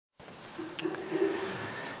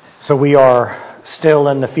So we are still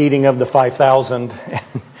in the feeding of the 5,000.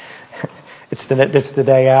 It's the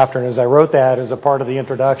day after. And as I wrote that as a part of the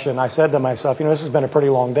introduction, I said to myself, this has been a pretty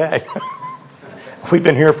long day. We've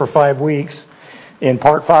been here for 5 weeks in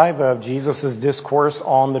part 5 of Jesus' discourse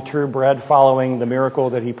on the true bread following the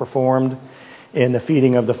miracle that he performed in the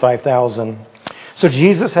feeding of the 5,000. So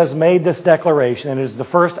Jesus has made this declaration. It is the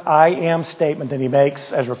first I am statement that he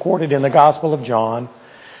makes as recorded in the Gospel of John.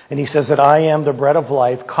 And he says that I am the bread of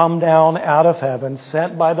life, come down out of heaven,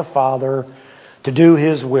 sent by the Father to do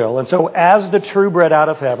his will. And so as the true bread out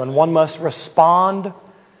of heaven, one must respond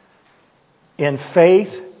in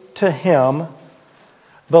faith to him,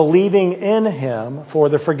 believing in him for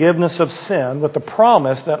the forgiveness of sin, with the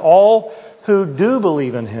promise that all who do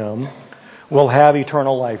believe in him will have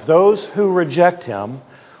eternal life. Those who reject him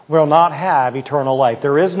will not have eternal life.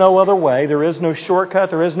 There is no other way. There is no shortcut.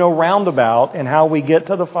 There is no roundabout in how we get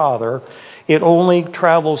to the Father. It only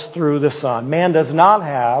travels through the Son. Man does not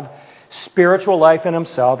have spiritual life in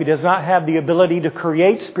himself. He does not have the ability to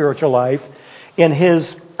create spiritual life in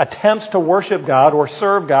his attempts to worship God or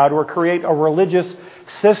serve God or create a religious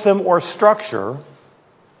system or structure.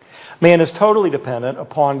 Man is totally dependent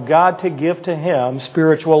upon God to give to him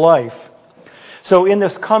spiritual life. So in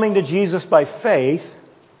this coming to Jesus by faith,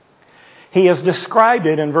 he has described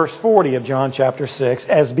it in verse 40 of John chapter 6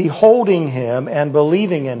 as beholding him and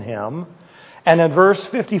believing in him. And in verse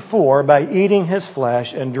 54, by eating his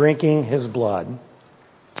flesh and drinking his blood.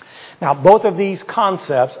 Now, both of these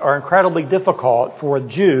concepts are incredibly difficult for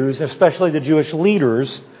Jews, especially the Jewish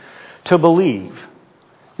leaders, to believe.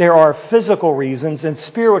 There are physical reasons and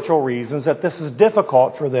spiritual reasons that this is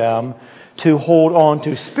difficult for them to hold on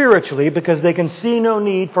to spiritually because they can see no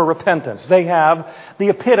need for repentance. They have the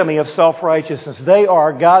epitome of self-righteousness. They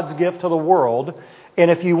are God's gift to the world. And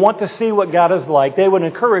if you want to see what God is like, they would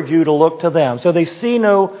encourage you to look to them. So they see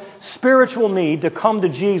no spiritual need to come to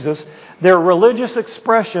Jesus. Their religious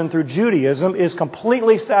expression through Judaism is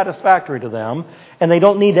completely satisfactory to them, and they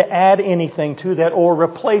don't need to add anything to that or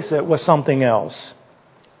replace it with something else.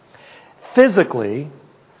 Physically,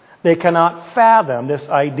 they cannot fathom this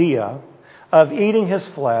idea of eating his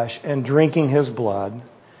flesh and drinking his blood.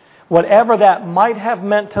 Whatever that might have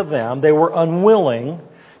meant to them, they were unwilling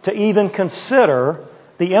to even consider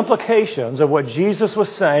the implications of what Jesus was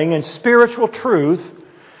saying in spiritual truth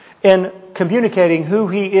in communicating who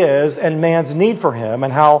he is and man's need for him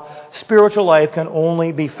and how spiritual life can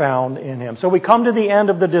only be found in him. So we come to the end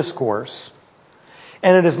of the discourse,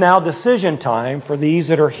 and it is now decision time for these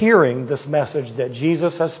that are hearing this message that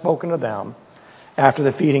Jesus has spoken to them after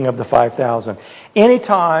the feeding of the 5,000.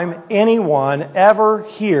 Anytime anyone ever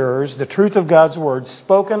hears the truth of God's word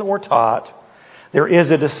spoken or taught, there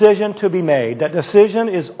is a decision to be made. That decision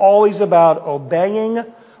is always about obeying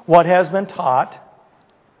what has been taught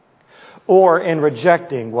or in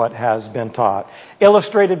rejecting what has been taught.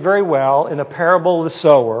 Illustrated very well in the parable of the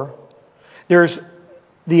sower, there's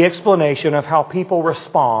the explanation of how people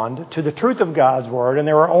respond to the truth of God's word, and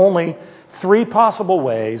there are only 3 possible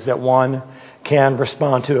ways that one can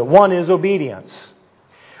respond to it. One is obedience.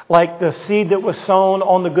 Like the seed that was sown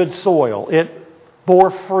on the good soil, it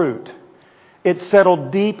bore fruit. It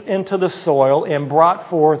settled deep into the soil and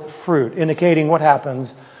brought forth fruit, indicating what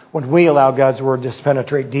happens when we allow God's word to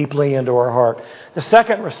penetrate deeply into our heart. The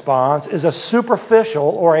second response is a superficial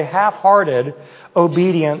or a half-hearted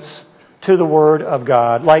obedience to the word of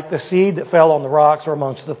God, like the seed that fell on the rocks or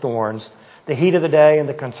amongst the thorns. The heat of the day and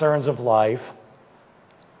the concerns of life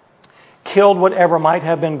killed whatever might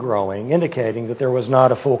have been growing, indicating that there was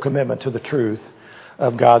not a full commitment to the truth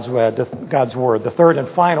of God's word. The third and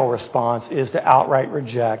final response is to outright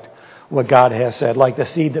reject what God has said, like the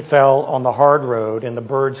seed that fell on the hard road and the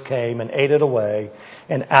birds came and ate it away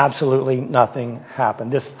and absolutely nothing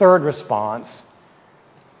happened. This third response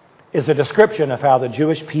is a description of how the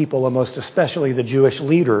Jewish people, and most especially the Jewish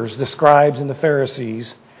leaders, the scribes and the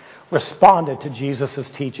Pharisees, responded to Jesus'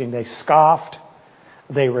 teaching. They scoffed,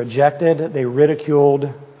 they rejected, they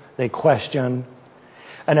ridiculed, they questioned.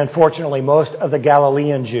 And unfortunately, most of the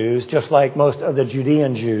Galilean Jews, just like most of the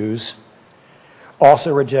Judean Jews,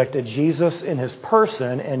 also rejected Jesus in his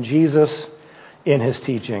person and Jesus in his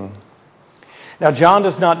teaching. Now, John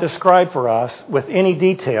does not describe for us with any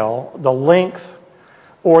detail the length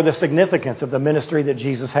or the significance of the ministry that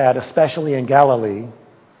Jesus had, especially in Galilee.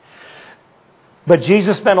 But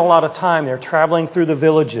Jesus spent a lot of time there traveling through the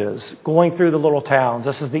villages, going through the little towns.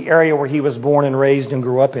 This is the area where he was born and raised and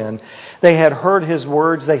grew up in. They had heard his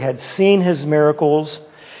words. They had seen his miracles.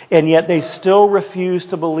 And yet they still refused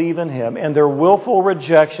to believe in him. And their willful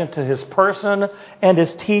rejection to his person and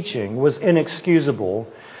his teaching was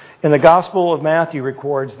inexcusable. In the Gospel of Matthew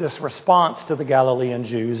records this response to the Galilean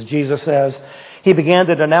Jews. Jesus says, He began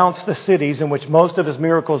to denounce the cities in which most of His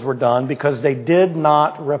miracles were done because they did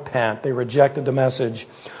not repent. They rejected the message.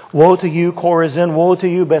 Woe to you, Chorazin! Woe to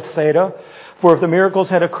you, Bethsaida! For if the miracles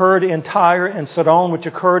had occurred in Tyre and Sidon, which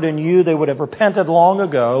occurred in you, they would have repented long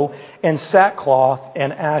ago in sackcloth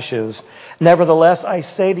and ashes. Nevertheless, I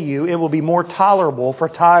say to you, it will be more tolerable for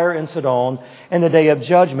Tyre and Sidon in the day of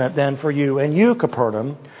judgment than for you. And you,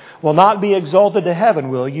 Capernaum, will not be exalted to heaven,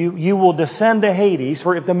 will you? You will descend to Hades.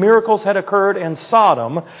 For if the miracles had occurred in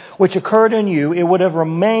Sodom, which occurred in you, it would have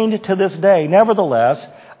remained to this day. Nevertheless,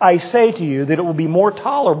 I say to you that it will be more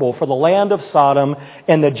tolerable for the land of Sodom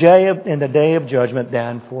in the day of judgment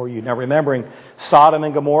than for you. Now, remembering Sodom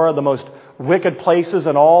and Gomorrah, the most wicked places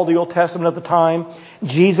in all the Old Testament at the time,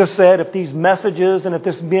 Jesus said if these messages and if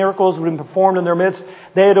these miracles would have been performed in their midst,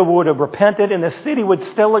 they would have repented and the city would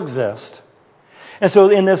still exist. And so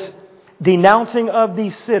in this denouncing of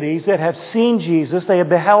these cities that have seen Jesus, they have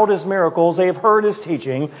beheld His miracles, they have heard His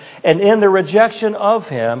teaching, and in the rejection of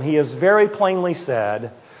Him, He has very plainly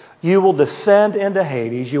said, you will descend into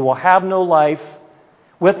Hades, you will have no life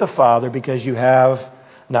with the Father because you have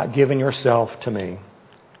not given yourself to me.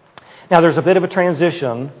 Now there's a bit of a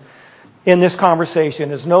transition in this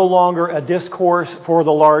conversation. It's no longer a discourse for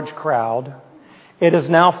the large crowd. It is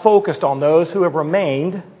now focused on those who have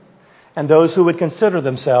remained and those who would consider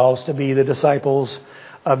themselves to be the disciples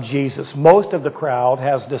of Jesus. Most of the crowd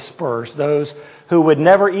has dispersed. Those who would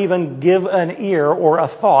never even give an ear or a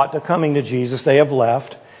thought to coming to Jesus, they have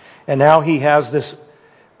left. And now He has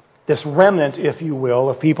this remnant, if you will,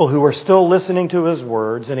 of people who are still listening to His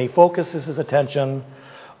words, and He focuses His attention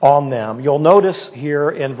on them. You'll notice here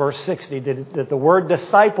in verse 60 that the word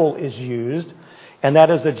disciple is used, and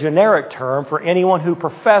that is a generic term for anyone who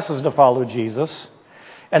professes to follow Jesus.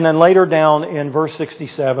 And then later down in verse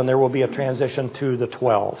 67, there will be a transition to the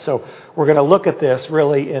 12. So we're going to look at this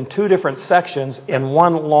really in two different sections in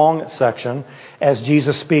one long section as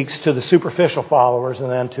Jesus speaks to the superficial followers and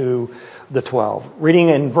then to the 12. Reading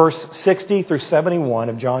in verse 60 through 71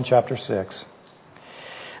 of John chapter 6.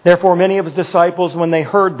 Therefore, many of His disciples, when they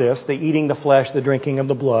heard this, the eating the flesh, the drinking of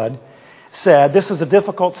the blood, said, this is a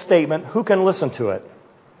difficult statement. Who can listen to it?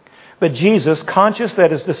 But Jesus, conscious that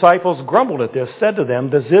His disciples grumbled at this, said to them,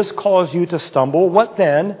 does this cause you to stumble? What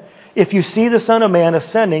then, if you see the Son of Man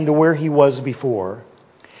ascending to where He was before?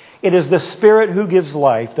 It is the Spirit who gives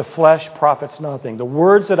life. The flesh profits nothing. The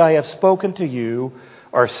words that I have spoken to you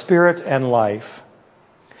are spirit and life.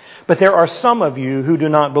 But there are some of you who do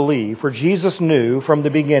not believe, for Jesus knew from the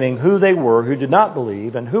beginning who they were who did not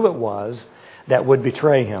believe and who it was that would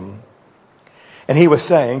betray Him. And He was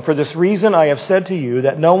saying, for this reason I have said to you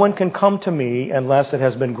that no one can come to me unless it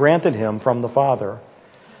has been granted him from the Father.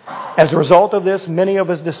 As a result of this, many of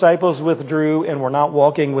His disciples withdrew and were not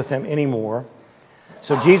walking with Him anymore.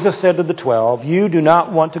 So Jesus said to the 12, you do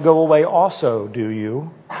not want to go away also, do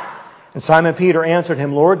you? And Simon Peter answered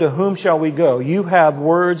Him, Lord, to whom shall we go? You have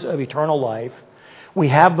words of eternal life. We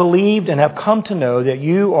have believed and have come to know that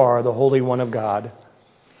you are the Holy One of God.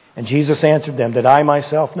 And Jesus answered them, did I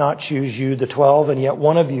myself not choose you, the 12, and yet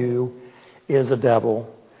one of you is a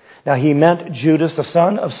devil? Now He meant Judas, the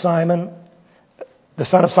son of Simon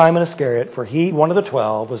Iscariot, for he, one of the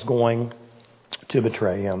 12, was going to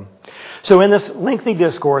betray Him. So in this lengthy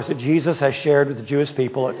discourse that Jesus has shared with the Jewish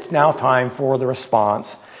people, it's now time for the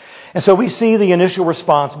response. And so we see the initial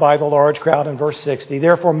response by the large crowd in verse 60.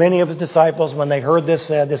 Therefore, many of His disciples, when they heard this,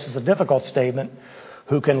 said, this is a difficult statement.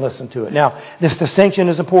 Who can listen to it? Now, this distinction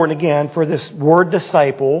is important again for this word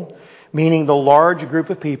disciple, meaning the large group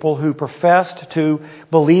of people who professed to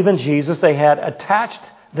believe in Jesus. They had attached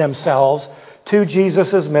themselves to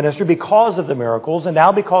Jesus' ministry because of the miracles and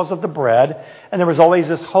now because of the bread. And there was always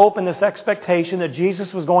this hope and this expectation that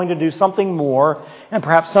Jesus was going to do something more and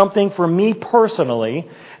perhaps something for me personally.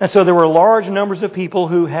 And so there were large numbers of people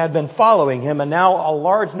who had been following Him, and now a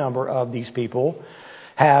large number of these people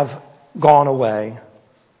have gone away.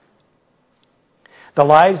 The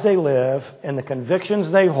lives they live and the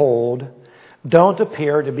convictions they hold don't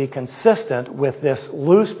appear to be consistent with this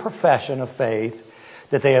loose profession of faith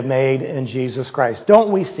that they have made in Jesus Christ.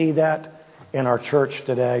 Don't we see that in our church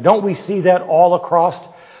today? Don't we see that all across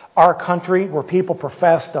our country where people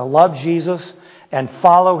profess to love Jesus and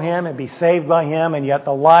follow Him and be saved by Him, and yet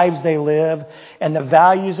the lives they live and the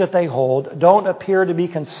values that they hold don't appear to be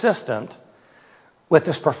consistent with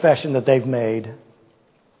this profession that they've made?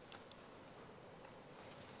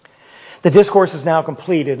 The discourse is now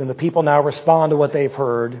completed, and the people now respond to what they've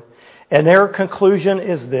heard. And their conclusion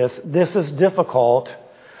is this: this is difficult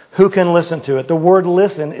Who can listen to it? The word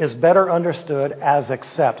listen is better understood as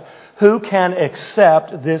accept. Who can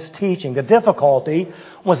accept this teaching? The difficulty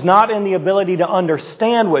was not in the ability to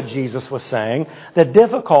understand what Jesus was saying. The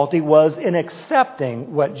difficulty was in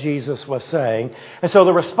accepting what Jesus was saying. And so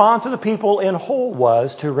the response of the people in whole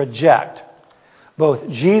was to reject both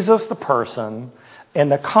Jesus, the person,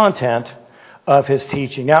 and the content of his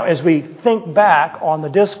teaching. Now, as we think back on the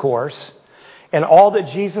discourse and all that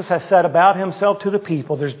Jesus has said about himself to the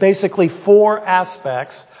people, there's basically four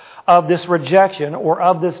aspects of this rejection or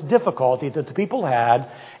of this difficulty that the people had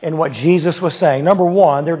in what Jesus was saying. Number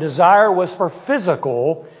one, their desire was for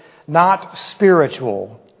physical, not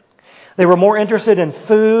spiritual. They were more interested in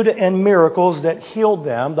food and miracles that healed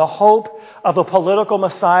them, the hope of a political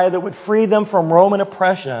Messiah that would free them from Roman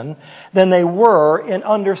oppression, than they were in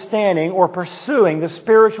understanding or pursuing the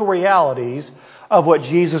spiritual realities of what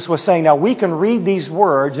Jesus was saying. Now, we can read these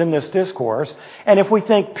words in this discourse, and if we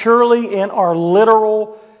think purely in our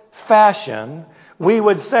literal fashion, we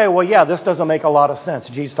would say, well, yeah, this doesn't make a lot of sense.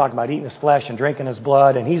 Jesus talking about eating his flesh and drinking his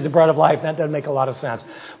blood, and he's the bread of life. That doesn't make a lot of sense.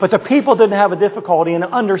 But the people didn't have a difficulty in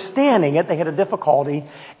understanding it. They had a difficulty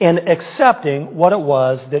in accepting what it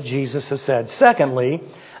was that Jesus has said. Secondly,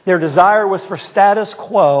 their desire was for status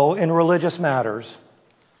quo in religious matters.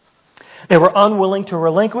 They were unwilling to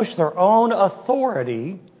relinquish their own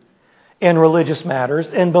authority in religious matters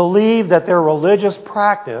and believe that their religious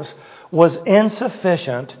practice was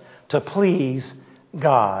insufficient to please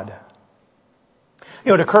God.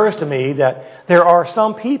 It occurs to me that there are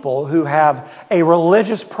some people who have a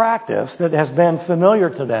religious practice that has been familiar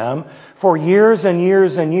to them for years and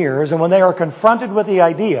years and years, and when they are confronted with the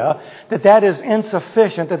idea that that is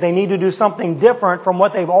insufficient, that they need to do something different from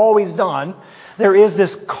what they've always done, there is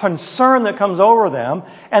this concern that comes over them,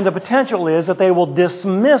 and the potential is that they will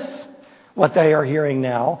dismiss what they are hearing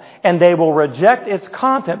now, and they will reject its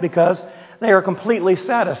content because they are completely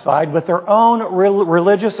satisfied with their own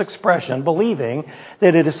religious expression, believing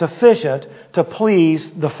that it is sufficient to please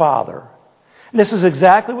the Father. This is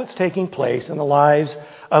exactly what's taking place in the lives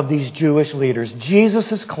of these Jewish leaders.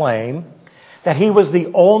 Jesus' claim that he was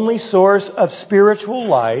the only source of spiritual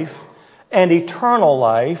life and eternal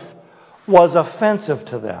life was offensive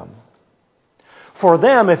to them. For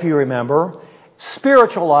them, if you remember,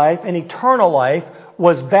 spiritual life and eternal life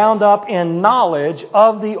was bound up in knowledge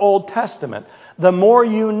of the Old Testament. The more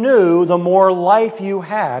you knew, the more life you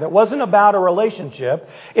had. It wasn't about a relationship.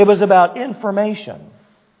 It was about information.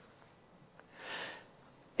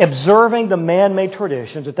 Observing the man-made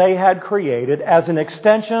traditions that they had created as an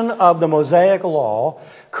extension of the Mosaic Law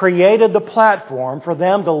created the platform for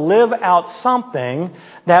them to live out something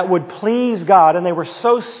that would please God. And they were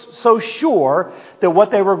so sure that what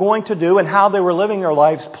they were going to do and how they were living their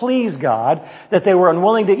lives pleased God that they were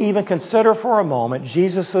unwilling to even consider for a moment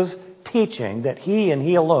Jesus' teaching that he and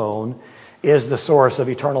he alone is the source of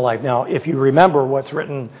eternal life. Now, if you remember what's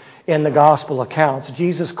written in the gospel accounts,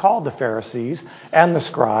 Jesus called the Pharisees and the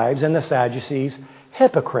scribes and the Sadducees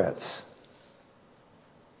hypocrites.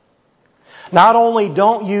 Not only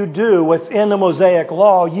don't you do what's in the Mosaic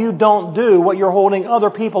Law, you don't do what you're holding other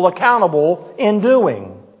people accountable in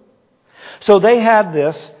doing. So they had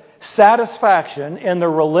this satisfaction in the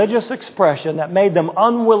religious expression that made them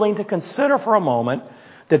unwilling to consider for a moment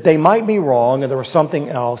that they might be wrong and there was something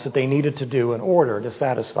else that they needed to do in order to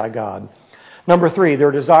satisfy God. Number three,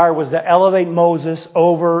 their desire was to elevate Moses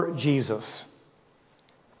over Jesus.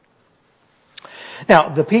 Now,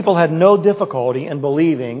 the people had no difficulty in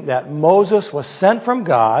believing that Moses was sent from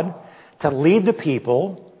God to lead the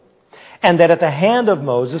people, and that at the hand of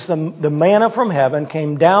Moses, the manna from heaven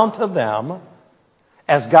came down to them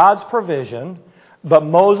as God's provision, but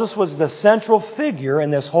Moses was the central figure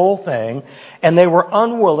in this whole thing, and they were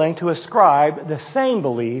unwilling to ascribe the same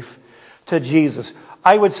belief to Jesus.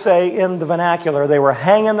 I would say in the vernacular, they were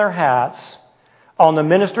hanging their hats on the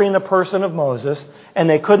ministry and the person of Moses, and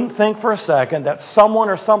they couldn't think for a second that someone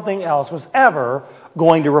or something else was ever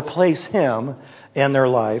going to replace him in their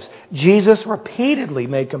lives. Jesus repeatedly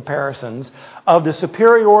made comparisons of the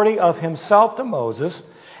superiority of himself to Moses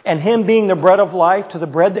and him being the bread of life to the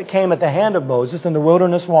bread that came at the hand of Moses in the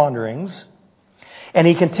wilderness wanderings. And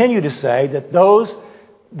he continued to say that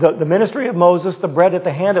the ministry of Moses, the bread at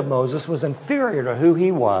the hand of Moses, was inferior to who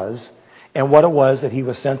he was and what it was that he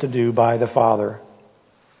was sent to do by the Father.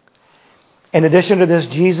 In addition to this,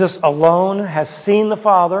 Jesus alone has seen the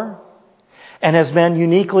Father and has been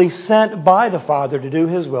uniquely sent by the Father to do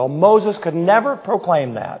his will. Moses could never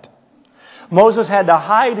proclaim that. Moses had to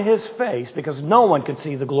hide his face because no one could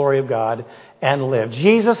see the glory of God and live.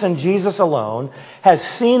 Jesus and Jesus alone has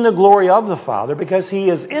seen the glory of the Father because He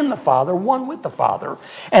is in the Father, one with the Father,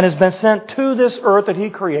 and has been sent to this earth that He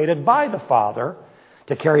created by the Father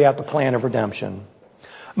to carry out the plan of redemption.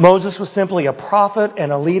 Moses was simply a prophet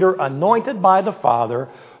and a leader anointed by the Father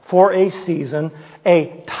for a season,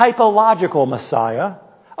 a typological Messiah,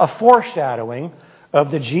 a foreshadowing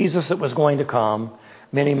of the Jesus that was going to come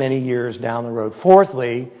many, many years down the road.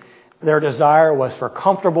 Fourthly, their desire was for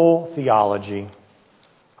comfortable theology.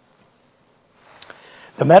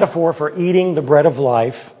 The metaphor for eating the bread of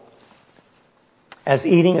life as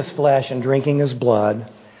eating His flesh and drinking His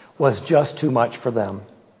blood was just too much for them.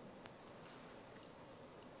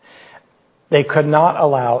 They could not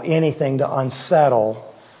allow anything to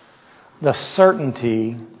unsettle the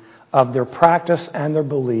certainty of their practice and their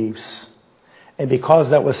beliefs. And because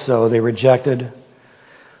that was so, they rejected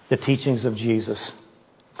the teachings of Jesus.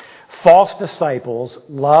 False disciples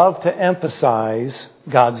love to emphasize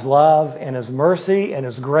God's love and His mercy and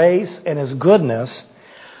His grace and His goodness,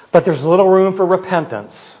 but there's little room for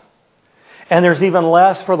repentance. And there's even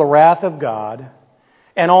less for the wrath of God,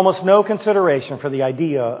 and almost no consideration for the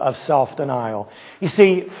idea of self-denial. You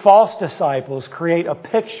see, false disciples create a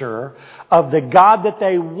picture of the God that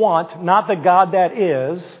they want, not the God that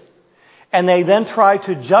is, and they then try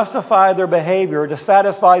to justify their behavior to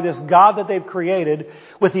satisfy this God that they've created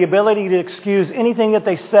with the ability to excuse anything that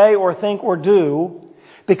they say or think or do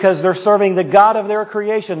because they're serving the God of their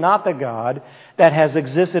creation, not the God that has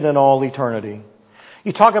existed in all eternity.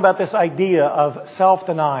 You talk about this idea of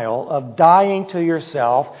self-denial, of dying to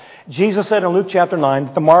yourself. Jesus said in Luke chapter 9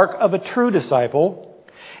 that the mark of a true disciple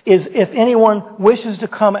is if anyone wishes to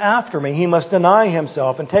come after me, he must deny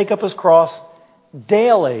himself and take up his cross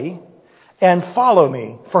daily and follow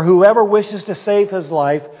me. For whoever wishes to save his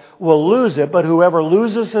life will lose it, but whoever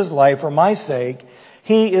loses his life for my sake,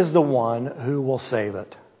 he is the one who will save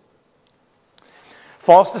it.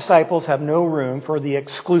 False disciples have no room for the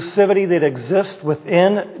exclusivity that exists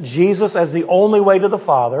within Jesus as the only way to the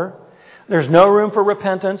Father. There's no room for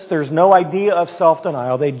repentance. There's no idea of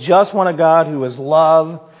self-denial. They just want a God who is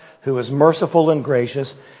love, who is merciful and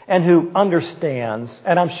gracious, and who understands.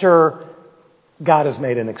 And I'm sure God has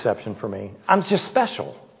made an exception for me. I'm just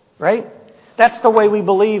special, right? That's the way we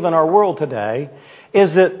believe in our world today,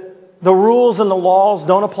 is that the rules and the laws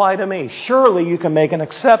don't apply to me. Surely you can make an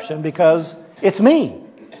exception because it's me.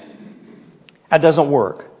 That doesn't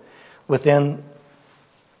work within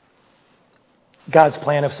God's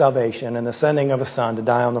plan of salvation and the sending of a Son to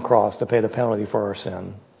die on the cross to pay the penalty for our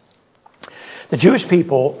sin. The Jewish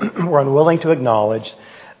people were unwilling to acknowledge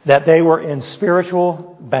that they were in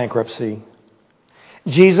spiritual bankruptcy.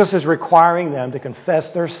 Jesus is requiring them to confess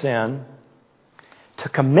their sin, to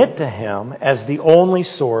commit to Him as the only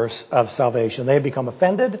source of salvation. They have become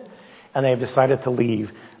offended and they have decided to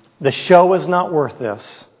leave. The show is not worth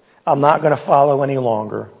this. I'm not going to follow any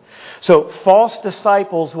longer. So false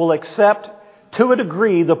disciples will accept to a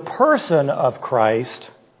degree the person of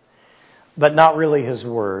Christ, but not really His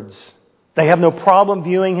words. They have no problem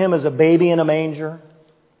viewing Him as a baby in a manger.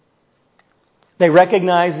 They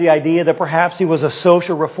recognize the idea that perhaps He was a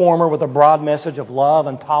social reformer with a broad message of love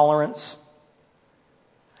and tolerance.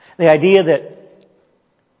 The ideal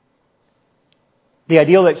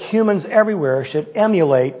that humans everywhere should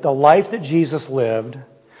emulate the life that Jesus lived,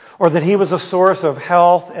 or that He was a source of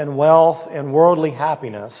health and wealth and worldly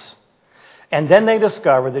happiness. And then they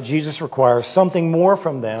discover that Jesus requires something more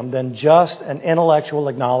from them than just an intellectual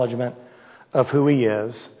acknowledgement of who He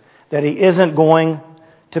is, that He isn't going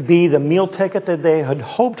to be the meal ticket that they had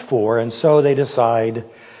hoped for, and so they decide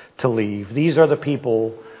to leave. These are the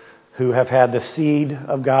people who have had the seed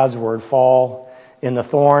of God's Word fall in the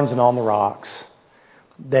thorns and on the rocks.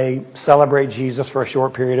 They celebrate Jesus for a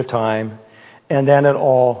short period of time, and then it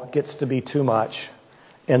all gets to be too much,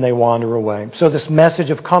 and they wander away. So this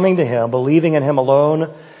message of coming to Him, believing in Him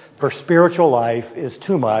alone for spiritual life is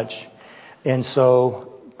too much, and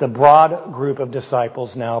so the broad group of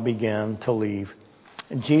disciples now begin to leave.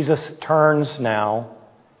 And Jesus turns now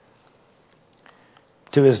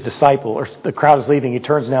to His disciple, or the crowd is leaving. He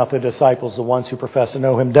turns now to the disciples, the ones who profess to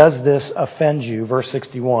know Him. Does this offend you? Verse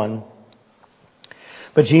 61.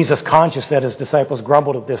 But Jesus, conscious that His disciples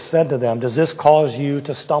grumbled at this, said to them, does this cause you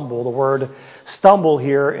to stumble? The word stumble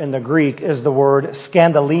here in the Greek is the word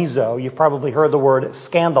scandalizo. You've probably heard the word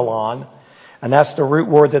scandalon, and that's the root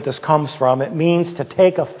word that this comes from. It means to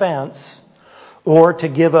take offense or to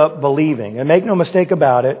give up believing. And make no mistake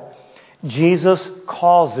about it, Jesus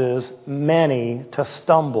causes many to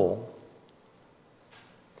stumble.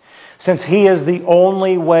 Since He is the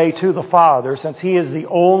only way to the Father, since He is the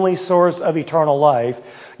only source of eternal life,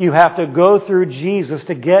 you have to go through Jesus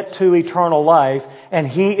to get to eternal life, and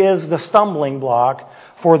He is the stumbling block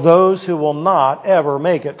for those who will not ever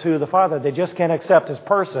make it to the Father. They just can't accept His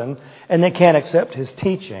person, and they can't accept His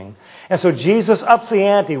teaching. And so Jesus ups the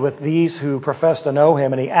ante with these who profess to know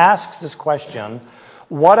Him, and He asks this question,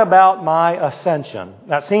 what about my ascension?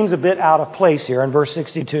 That seems a bit out of place here in verse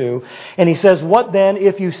 62. And He says, what then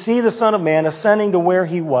if you see the Son of Man ascending to where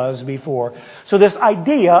He was before? So this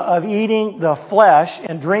idea of eating the flesh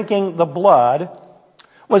and drinking the blood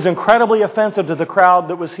was incredibly offensive to the crowd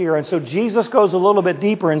that was here. And so Jesus goes a little bit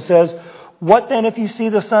deeper and says, what then if you see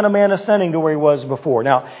the Son of Man ascending to where He was before?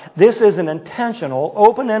 Now, this is an intentional,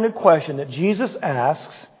 open-ended question that Jesus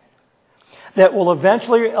asks that will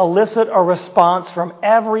eventually elicit a response from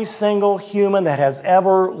every single human that has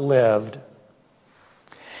ever lived.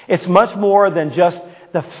 It's much more than just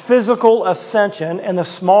the physical ascension and the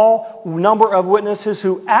small number of witnesses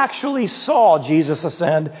who actually saw Jesus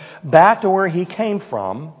ascend back to where He came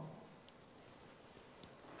from.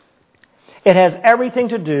 It has everything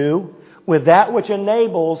to do with that which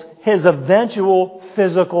enables His eventual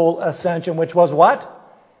physical ascension, which was what?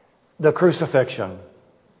 The crucifixion.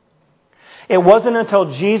 It wasn't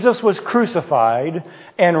until Jesus was crucified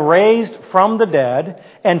and raised from the dead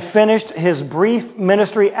and finished His brief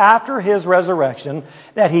ministry after His resurrection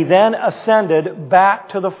that He then ascended back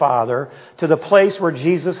to the Father, to the place where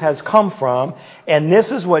Jesus has come from. And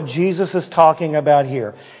this is what Jesus is talking about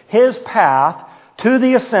here. His path to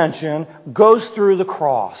the ascension goes through the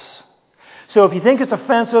cross. So if you think it's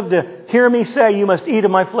offensive to hear me say, you must eat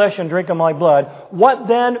of my flesh and drink of my blood, what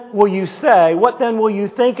then will you say, what then will you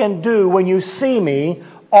think and do when you see me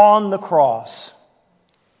on the cross?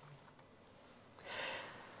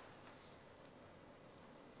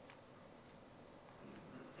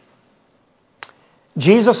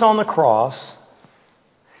 Jesus on the cross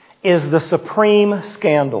is the supreme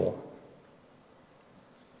scandal.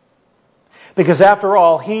 Because after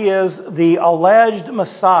all, He is the alleged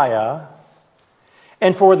Messiah.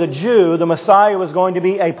 And for the Jew, the Messiah was going to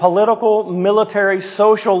be a political, military,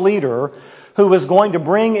 social leader who was going to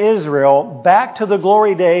bring Israel back to the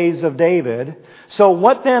glory days of David. So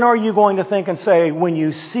what then are you going to think and say when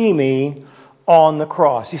you see me on the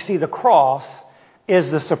cross? You see, the cross is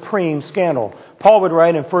the supreme scandal. Paul would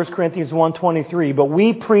write in 1 Corinthians 1:23, but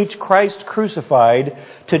we preach Christ crucified,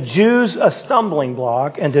 to Jews a stumbling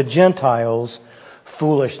block, and to Gentiles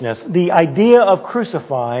foolishness. The idea of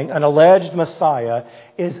crucifying an alleged Messiah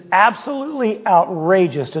is absolutely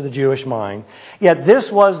outrageous to the Jewish mind. Yet this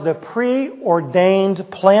was the preordained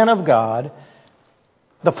plan of God,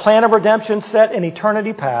 the plan of redemption set in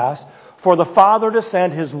eternity past, for the Father to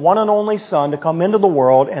send His one and only Son to come into the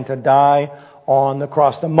world and to die on the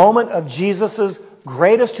cross. The moment of Jesus'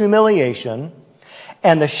 greatest humiliation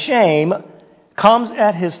and the shame comes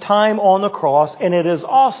at His time on the cross, and it is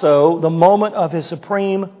also the moment of His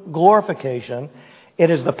supreme glorification. It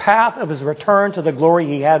is the path of His return to the glory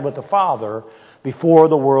He had with the Father before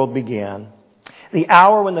the world began. The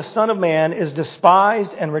hour when the Son of Man is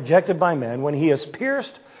despised and rejected by men, when He is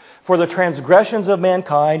pierced for the transgressions of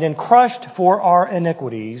mankind and crushed for our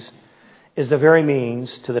iniquities, is the very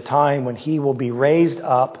means to the time when He will be raised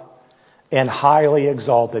up and highly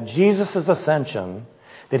exalted. Jesus' ascension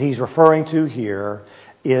that He's referring to here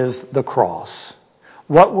is the cross.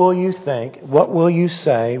 What will you think? What will you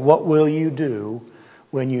say? What will you do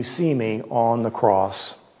when you see me on the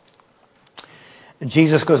cross? And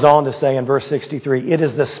Jesus goes on to say in verse 63, it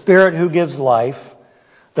is the Spirit who gives life.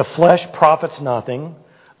 The flesh profits nothing.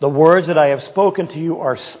 The words that I have spoken to you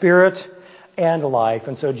are spirit and life.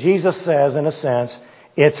 And so Jesus says, in a sense,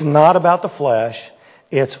 it's not about the flesh.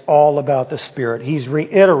 It's all about the Spirit. He's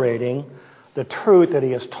reiterating the truth that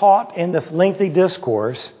He has taught in this lengthy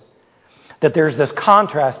discourse, that there's this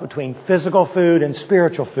contrast between physical food and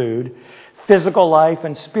spiritual food, physical life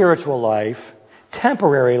and spiritual life,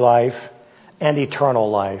 temporary life and eternal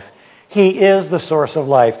life. He is the source of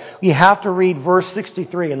life. You have to read verse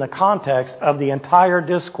 63 in the context of the entire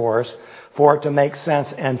discourse for it to make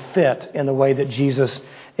sense and fit in the way that Jesus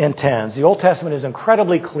intends. The Old Testament is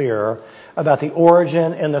incredibly clear about the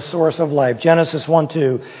origin and the source of life. Genesis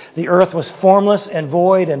 1:2, the earth was formless and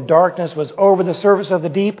void, and darkness was over the surface of the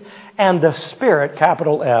deep, and the Spirit,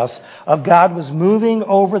 capital S, of God was moving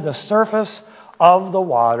over the surface of the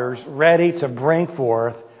waters, ready to bring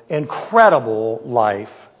forth incredible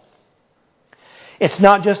life. It's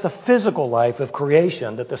not just the physical life of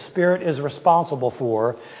creation that the Spirit is responsible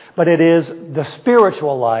for, but it is the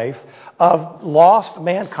spiritual life of lost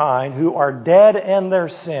mankind who are dead in their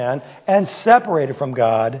sin and separated from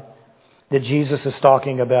God that Jesus is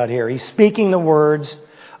talking about here. He's speaking the words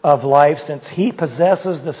of life since he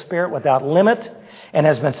possesses the Spirit without limit and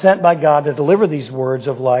has been sent by God to deliver these words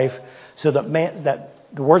of life so that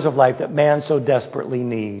the words of life that man so desperately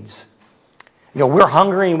needs. We're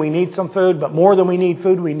hungry and we need some food, but more than we need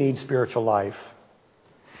food, we need spiritual life.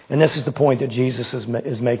 And this is the point that Jesus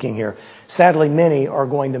is making here. Sadly, many are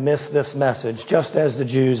going to miss this message, just as the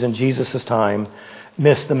Jews in Jesus' time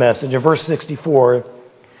missed the message. In verse 64,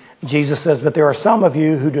 Jesus says, "But there are some of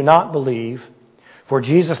you who do not believe, for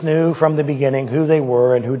Jesus knew from the beginning who they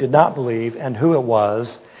were and who did not believe and who it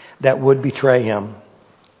was that would betray him."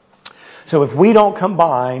 So if we don't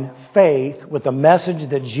combine faith with the message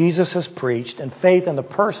that Jesus has preached and faith in the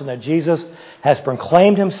person that Jesus has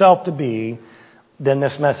proclaimed himself to be, then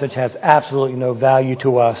this message has absolutely no value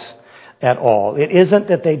to us at all. It isn't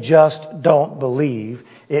that they just don't believe.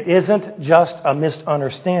 It isn't just a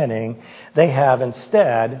misunderstanding. They have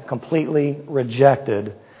instead completely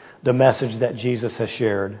rejected the message that Jesus has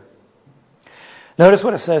shared. Notice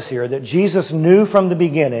what it says here, that Jesus knew from the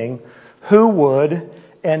beginning who would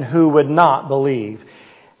and who would not believe.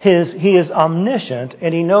 He is omniscient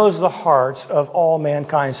and he knows the hearts of all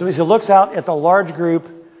mankind. So as he looks out at the large group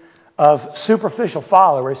of superficial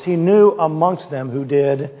followers, he knew amongst them who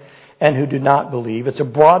did and who do not believe. It's a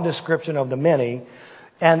broad description of the many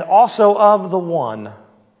and also of the one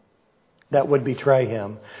that would betray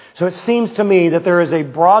him. So it seems to me that there is a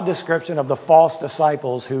broad description of the false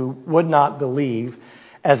disciples who would not believe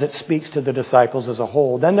as it speaks to the disciples as a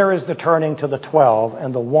whole. Then there is the turning to the 12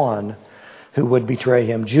 and the one who would betray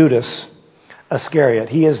him, Judas Iscariot.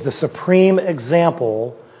 He is the supreme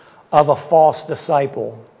example of a false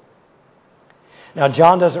disciple. Now,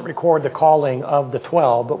 John doesn't record the calling of the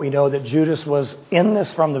 12, but we know that Judas was in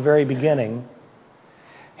this from the very beginning.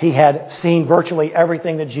 He had seen virtually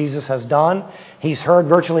everything that Jesus has done. He's heard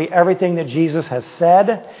virtually everything that Jesus has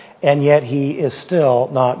said, and yet he is still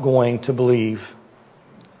not going to believe.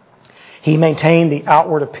 He maintained the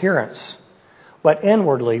outward appearance, but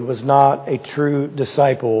inwardly was not a true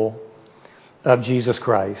disciple of Jesus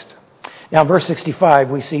Christ. Now, in verse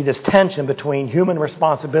 65, we see this tension between human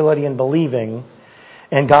responsibility in believing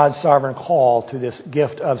and God's sovereign call to this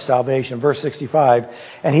gift of salvation. Verse 65,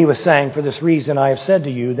 "And he was saying, for this reason I have said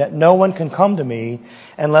to you that no one can come to me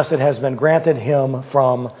unless it has been granted him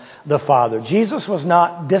from the Father." Jesus was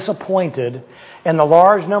not disappointed in the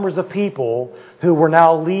large numbers of people who were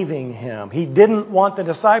now leaving him. He didn't want the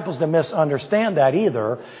disciples to misunderstand that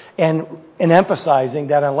either, and in emphasizing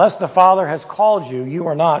that unless the Father has called you, you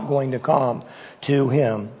are not going to come to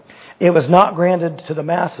him. It was not granted to the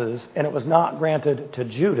masses, and it was not granted to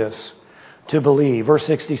Judas to believe. Verse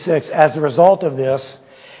 66, "As a result of this,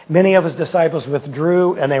 many of his disciples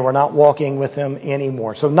withdrew, and they were not walking with him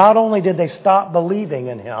anymore." So not only did they stop believing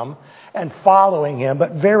in him and following him,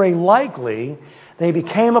 but very likely they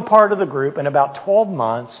became a part of the group in about 12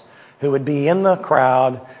 months who would be in the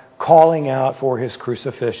crowd calling out for his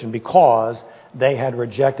crucifixion because they had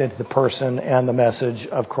rejected the person and the message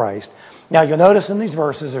of Christ. Now, you'll notice in these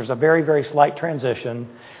verses there's a very, very slight transition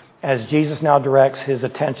as Jesus now directs his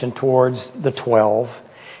attention towards the 12.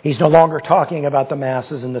 He's no longer talking about the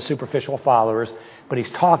masses and the superficial followers, but he's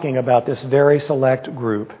talking about this very select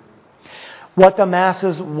group. What the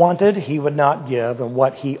masses wanted, he would not give, and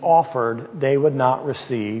what he offered, they would not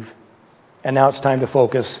receive. And now it's time to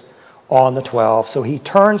focus on the 12. So he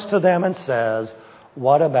turns to them and says,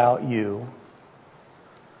 "What about you?"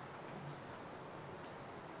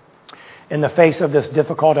 In the face of this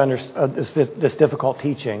difficult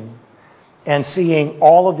teaching and seeing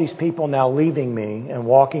all of these people now leaving me and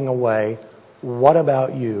walking away, what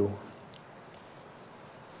about you?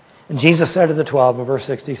 And Jesus said to the 12 in verse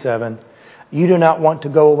 67, "You do not want to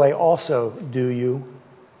go away also, do you?"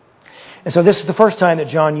 And so this is the first time that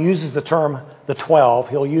John uses the term the 12.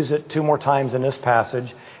 He'll use it 2 more times in this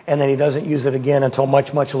passage, and then he doesn't use it again until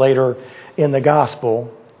much, much later in the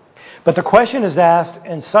gospel. But the question is asked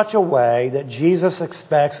in such a way that Jesus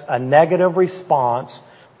expects a negative response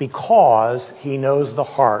because he knows the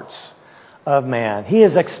hearts of man. He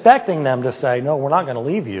is expecting them to say, "No, we're not going to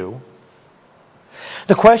leave you."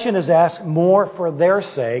 The question is asked more for their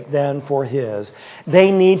sake than for his.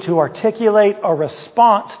 They need to articulate a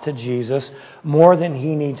response to Jesus more than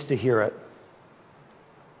he needs to hear it.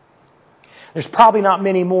 There's probably not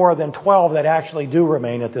many more than 12 that actually do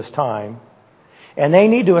remain at this time. And they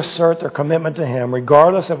need to assert their commitment to him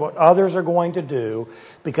regardless of what others are going to do,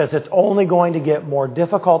 because it's only going to get more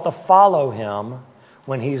difficult to follow him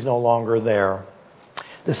when he's no longer there.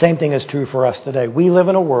 The same thing is true for us today. We live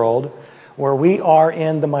in a world where we are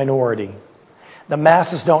in the minority. The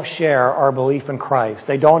masses don't share our belief in Christ.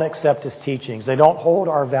 They don't accept His teachings. They don't hold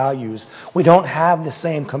our values. We don't have the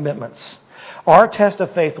same commitments. Our test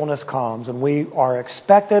of faithfulness comes when we are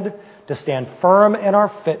expected to stand firm in our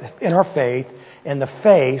faith in the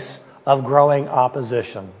face of growing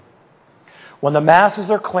opposition. When the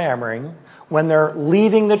masses are clamoring, when they're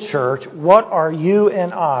leaving the church, what are you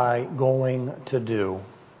and I going to do?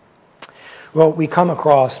 Well, we come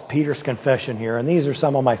across Peter's confession here, and these are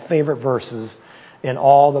some of my favorite verses in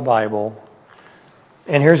all the Bible.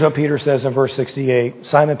 And here's what Peter says in verse 68.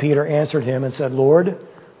 Simon Peter answered him and said, Lord,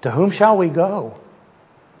 to whom shall we go?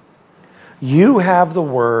 You have the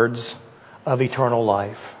words of eternal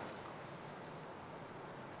life.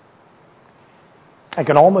 I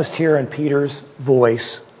can almost hear in Peter's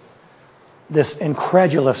voice this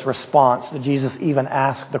incredulous response that Jesus even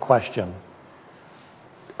asked the question.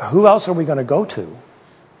 Who else are we going to go to?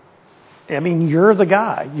 I mean, you're the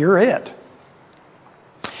guy. You're it.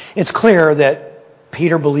 It's clear that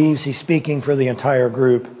Peter believes he's speaking for the entire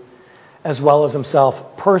group as well as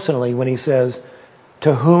himself personally when he says,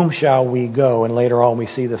 to whom shall we go? And later on we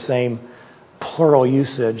see the same plural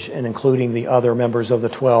usage and including the other members of the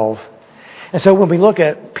 12. And so when we look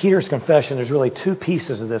at Peter's confession, there's really two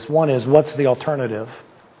pieces of this. One is, what's the alternative?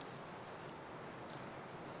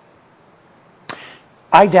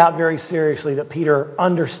 I doubt very seriously that Peter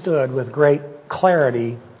understood with great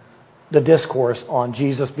clarity the discourse on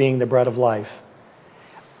Jesus being the bread of life.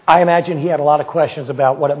 I imagine he had a lot of questions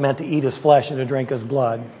about what it meant to eat His flesh and to drink His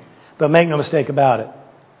blood. But make no mistake about it,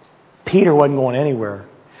 Peter wasn't going anywhere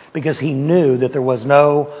because he knew that there was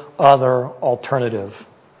no other alternative.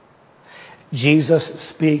 Jesus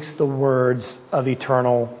speaks the words of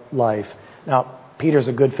eternal life. Now, Peter's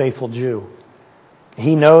a good, faithful Jew.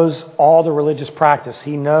 He knows all the religious practice.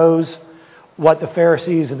 He knows what the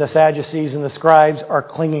Pharisees and the Sadducees and the scribes are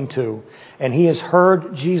clinging to. And he has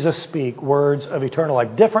heard Jesus speak words of eternal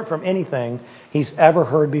life, different from anything he's ever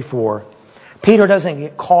heard before. Peter doesn't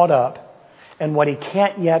get caught up in what he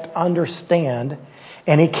can't yet understand,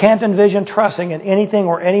 and he can't envision trusting in anything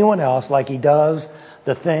or anyone else like he does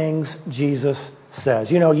the things Jesus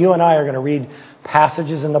says. You know, you and I are going to read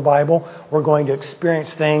passages in the Bible. We're going to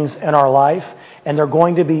experience things in our life, and they're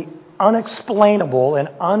going to be unexplainable and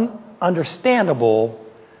ununderstandable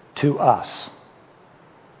to us.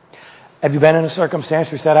 Have you been in a circumstance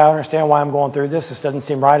where you said, I don't understand why I'm going through this. This doesn't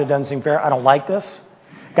seem right. It doesn't seem fair. I don't like this.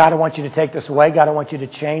 God, I want you to take this away. God, I want you to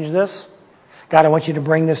change this. God, I want you to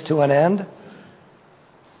bring this to an end.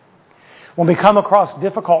 When we come across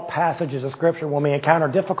difficult passages of Scripture, when we encounter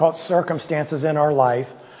difficult circumstances in our life,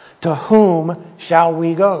 to whom shall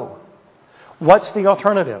we go? What's the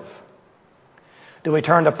alternative? Do we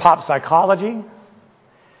turn to pop psychology?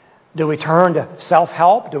 Do we turn to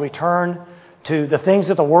self-help? Do we turn to the things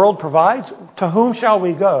that the world provides? To whom shall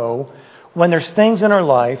we go when there's things in our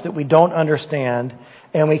life that we don't understand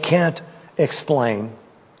and we can't explain?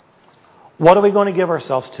 What are we going to give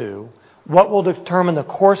ourselves to? What will determine the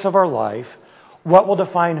course of our life? What will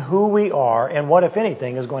define who we are? And what, if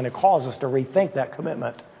anything, is going to cause us to rethink that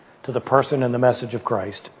commitment to the person and the message of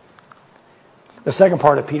Christ? The second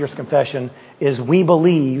part of Peter's confession is we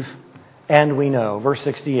believe and we know. Verse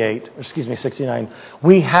 69.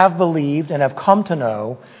 We have believed and have come to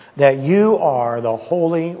know that you are the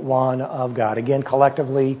Holy One of God. Again,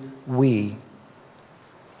 collectively, we.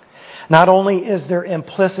 Not only is there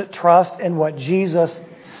implicit trust in what Jesus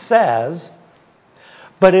says,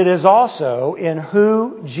 but it is also in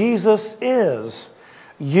who Jesus is.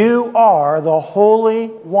 You are the Holy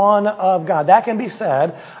One of God. That can be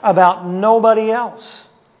said about nobody else.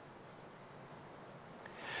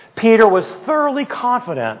 Peter was thoroughly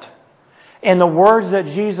confident in the words that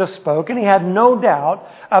Jesus spoke, and he had no doubt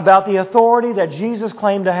about the authority that Jesus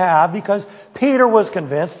claimed to have, because Peter was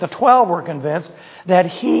convinced, the 12 were convinced, that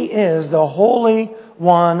He is the Holy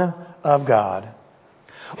One of God.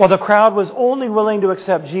 Well, the crowd was only willing to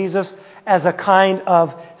accept Jesus as a kind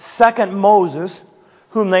of second Moses,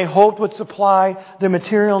 whom they hoped would supply their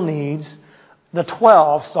material needs. The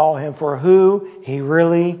 12 saw Him for who He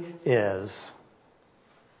really is.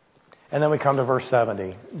 And then we come to verse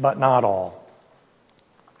 70, but not all.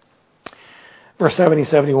 Verse 70,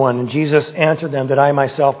 71, and Jesus answered them, did I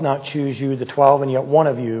myself not choose you, the 12, and yet one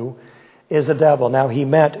of you is a devil? Now he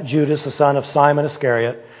meant Judas, the son of Simon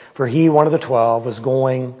Iscariot, for he, one of the 12, was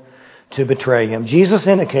going to betray Him. Jesus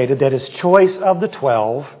indicated that His choice of the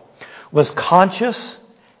 12 was conscious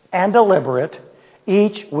and deliberate,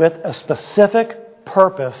 each with a specific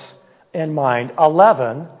purpose in mind.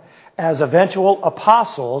 11 as eventual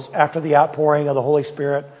apostles after the outpouring of the Holy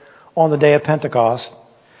Spirit on the day of Pentecost.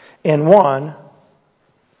 And one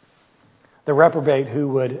the reprobate who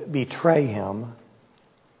would betray him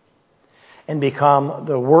and become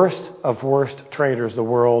the worst of worst traitors the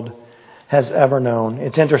world has ever known.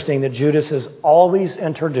 It's interesting that Judas is always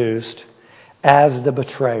introduced as the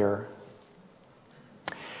betrayer.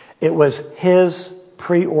 It was his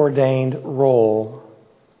preordained role,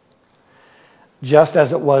 just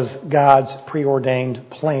as it was God's preordained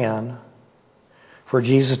plan for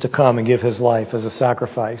Jesus to come and give his life as a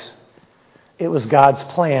sacrifice. It was God's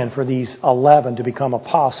plan for these 11 to become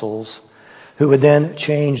apostles who would then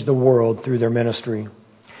change the world through their ministry.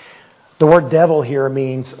 The word devil here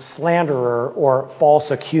means slanderer or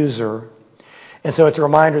false accuser. And so it's a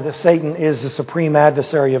reminder that Satan is the supreme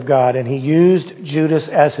adversary of God, and he used Judas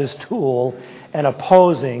as his tool in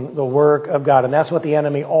opposing the work of God. And that's what the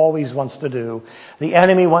enemy always wants to do. The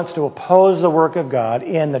enemy wants to oppose the work of God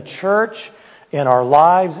in the church, in our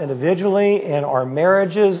lives individually, in our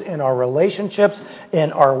marriages, in our relationships,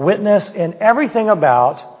 in our witness, in everything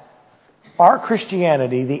about our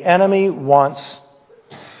Christianity. The enemy wants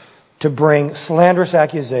to bring slanderous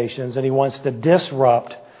accusations, and he wants to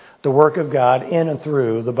disrupt the work of God in and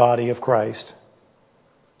through the body of Christ.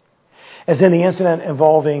 As in the incident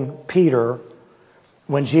involving Peter,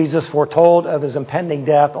 when Jesus foretold of his impending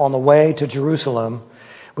death on the way to Jerusalem,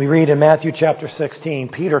 we read in Matthew chapter 16,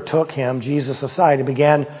 Peter took him, Jesus, aside and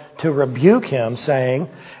began to rebuke him, saying,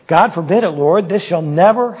 "God forbid it, Lord, this shall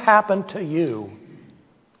never happen to you."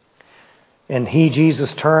 And he,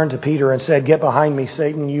 Jesus, turned to Peter and said, "Get behind me,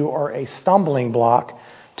 Satan. You are a stumbling block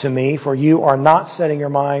to me, for you are not setting your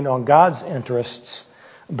mind on God's interests,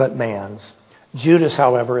 but man's." Judas,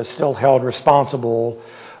 however, is still held responsible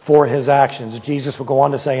for his actions. Jesus will go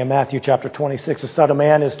on to say in Matthew chapter 26, "The Son of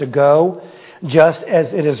Man is to go just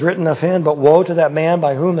as it is written of him, but woe to that man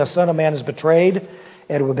by whom the Son of Man is betrayed.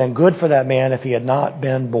 It would have been good for that man if he had not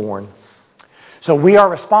been born." So we are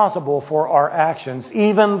responsible for our actions,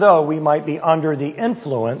 even though we might be under the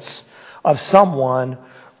influence of someone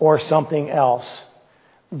or something else.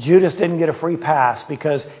 Judas didn't get a free pass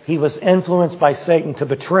because he was influenced by Satan to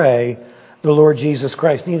betray the Lord Jesus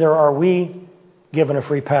Christ. Neither are we given a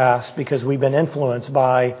free pass because we've been influenced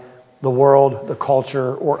by the world, the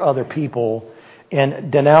culture, or other people in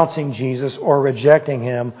denouncing Jesus or rejecting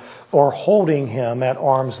him or holding him at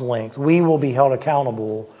arm's length. We will be held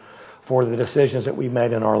accountable for the decisions that we've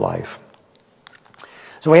made in our life.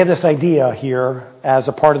 So we have this idea here as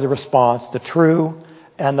a part of the response, the true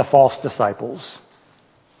and the false disciples.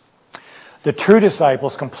 The true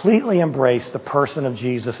disciples completely embrace the person of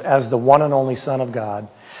Jesus as the one and only Son of God,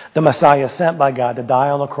 the Messiah sent by God to die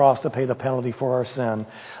on the cross to pay the penalty for our sin,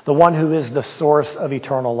 the one who is the source of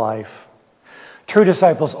eternal life. True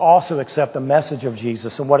disciples also accept the message of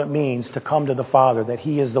Jesus and what it means to come to the Father, that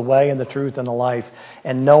he is the way and the truth and the life,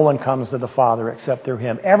 and no one comes to the Father except through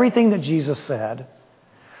him. Everything that Jesus said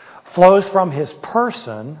flows from his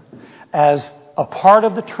person as a part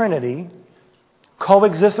of the Trinity,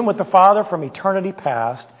 coexistent with the Father from eternity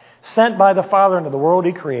past, sent by the Father into the world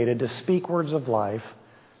he created to speak words of life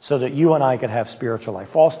so that you and I could have spiritual life.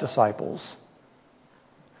 False disciples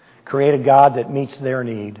create a God that meets their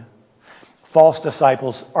need. False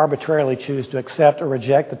disciples arbitrarily choose to accept or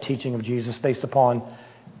reject the teaching of Jesus based upon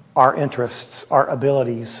our interests, our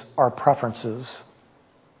abilities, our preferences.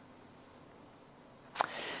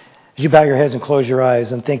 As you bow your heads and close your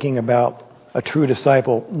eyes and thinking about a true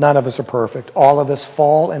disciple, none of us are perfect. All of us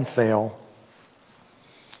fall and fail.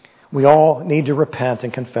 We all need to repent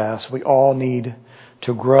and confess. We all need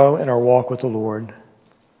to grow in our walk with the Lord.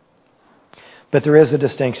 But there is a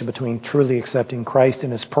distinction between truly accepting Christ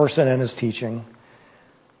in his person and his teaching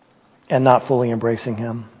and not fully embracing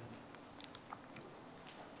him.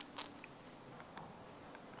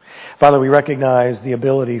 Father, we recognize the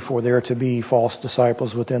ability for there to be false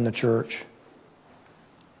disciples within the church.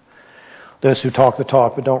 Those who talk the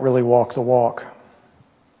talk but don't really walk the walk.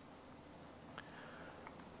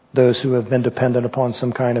 Those who have been dependent upon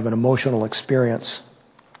some kind of an emotional experience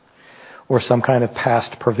or some kind of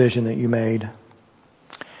past provision that you made.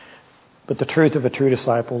 But the truth of a true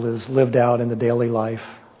disciple is lived out in the daily life,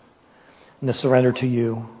 in the surrender to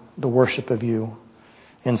you, the worship of you,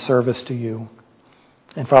 in service to you.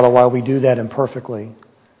 And Father, while we do that imperfectly,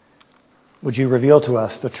 would you reveal to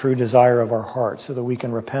us the true desire of our hearts so that we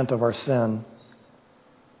can repent of our sin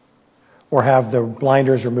or have the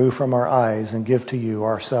blinders removed from our eyes and give to you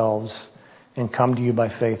ourselves and come to you by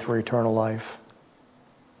faith for eternal life.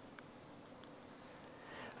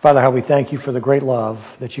 Father, how we thank you for the great love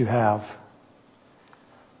that you have.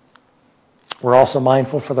 We're also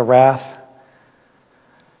mindful for the wrath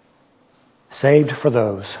saved for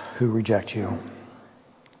those who reject you.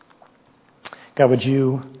 God, would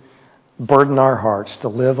you burden our hearts to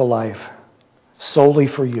live a life solely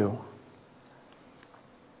for you,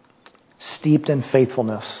 steeped in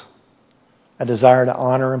faithfulness, a desire to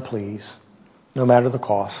honor and please, no matter the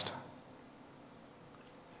cost.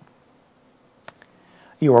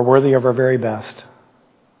 You are worthy of our very best.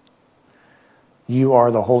 You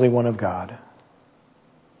are the Holy One of God.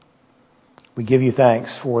 We give you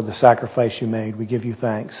thanks for the sacrifice you made. We give you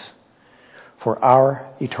thanks for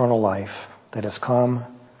our eternal life that has come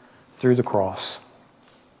through the cross.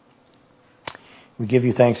 We give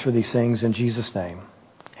you thanks for these things in Jesus' name.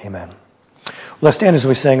 Amen. Let's stand as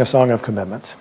we sing a song of commitment.